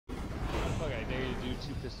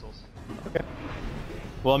2 pistols. Okay.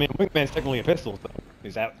 Well, I mean, wingman's technically a pistol, though.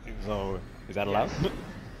 Is that allowed?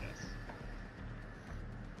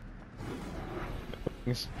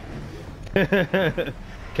 Yes.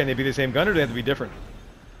 Can they be the same gun, or do they have to be different?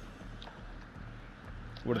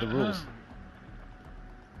 What are the rules?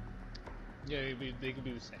 Yeah, they could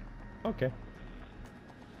be the same. Okay.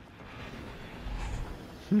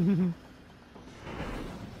 I mean,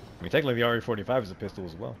 technically the RE-45 is a pistol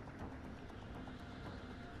as well.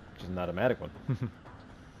 Which is an automatic one.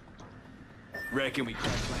 Reckon we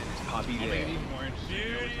crack land this puppy I'll make there. it even more interesting.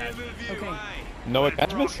 Okay. No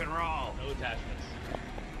attachments? Rock and roll. No attachments.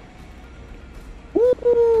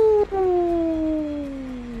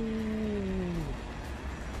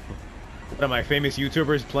 One of my famous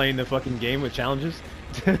YouTubers playing the fucking game with challenges.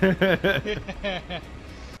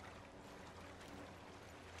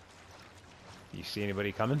 You see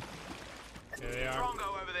anybody coming? There they are. Drongo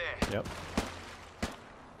over there. Yep.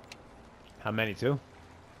 How many, two?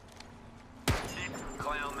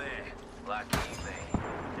 Clown there. Lucky me.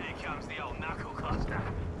 Here comes the old knuckle cluster.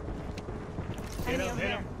 Hit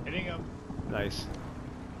him. Hitting him. Nice.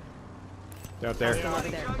 They're up there. Joker over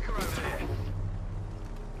there.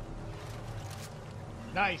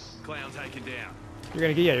 Nice. Clown taken down.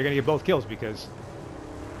 You're gonna get both kills because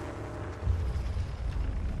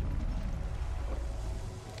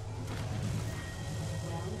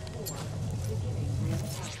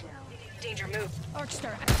Danger, move.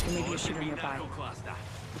 Arcstar, there may be a shooter nearby. Knuckle cluster.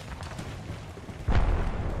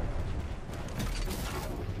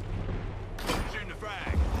 Shooting the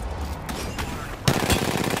frag.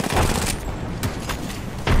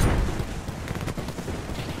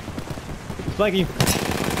 he's flanking you.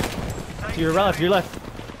 To your left, to your left.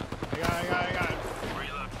 I got it.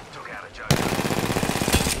 Reload. Took out a Joker.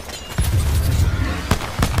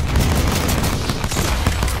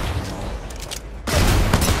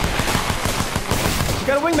 You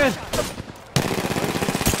got a wingman.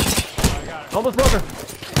 I got it. Almost broke her.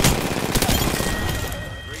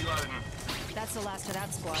 Reloading. That's the last of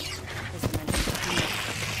that squad.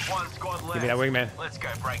 One squad left. Give me that wingman. Let's go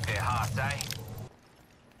break their hearts, eh?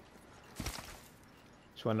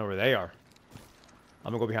 Just wanna know where they are.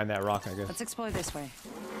 I'm gonna go behind that rock, I guess. Let's explore this way.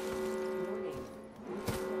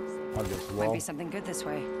 Hug this Might wall. be something good this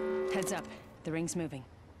way. Heads up. The ring's moving.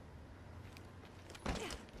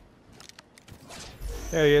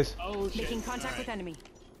 There he is. Oh shit. Making contact with enemy.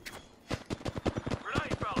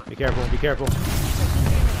 Grenade, fellas. Be careful, be careful.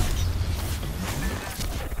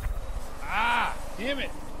 Ah! Damn it!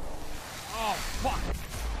 Oh fuck!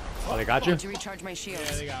 Oh, they got you? Need to recharge my shields.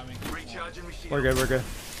 Yeah, they got me. Recharging machine. We're good, we're good.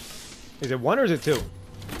 Is it one or is it two?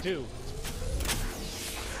 2.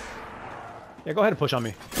 Yeah, go ahead and push on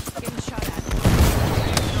me. Getting shot at.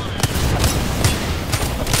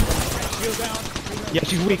 Shield down. Yeah,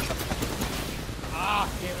 she's weak. Ah,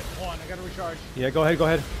 damn it. Hold on, I gotta recharge. Yeah, go ahead, go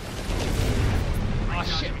ahead. Ah,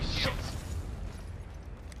 shit.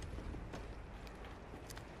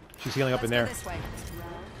 She's healing up in there. Let's go this way.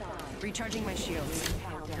 Recharging my shields.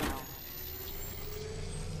 Healing up.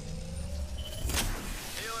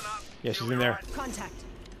 Yeah, she's in there. Contact.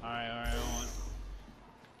 Alright, hold on.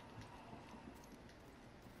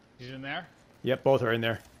 He's in there? Yep, both are in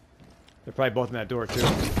there. They're probably both in that door, too.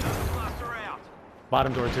 Cluster out.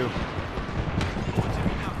 Bottom door, too.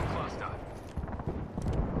 Knuckle cluster.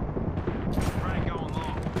 Frag going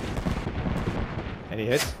long. Any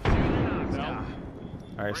hits? No.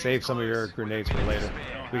 Alright, save some of your grenades for later.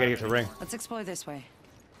 We gotta get to ring. Let's explore this way.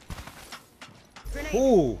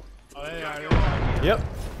 Ooh! Oh, there they are. Yep.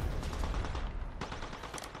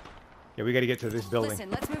 Yeah, we gotta get to this building.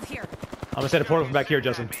 Listen, let's move here. I'm gonna set a portal from back here,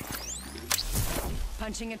 Justin.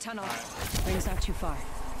 Punching a tunnel. Ring's not too far.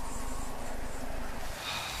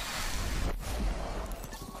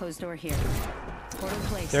 Closed door here. Portal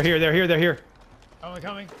placed. They're here, they're here, they're here.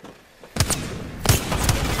 Coming.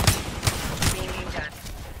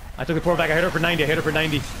 I took the portal back. I hit her for 90. I hit her for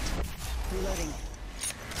 90. Reloading.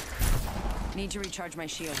 Need to recharge my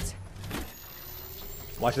shields.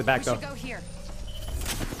 Watch the back, We though. should go here.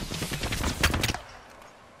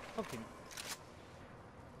 Okay.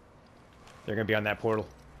 They're gonna be on that portal.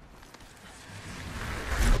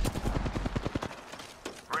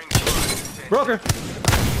 Broke her!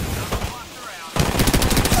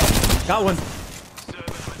 Got one.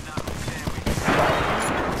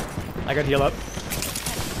 I got heal up.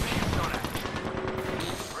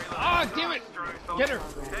 Ah, damn it! Get her!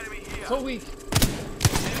 So weak.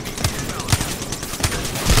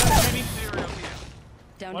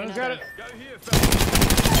 Down One to got another. it. Go here, fellas.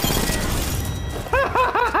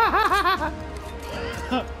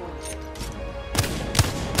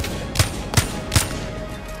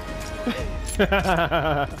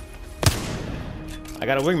 I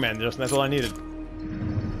got a wingman, Justin. That's all I needed.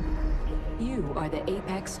 You are the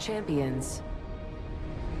Apex champions.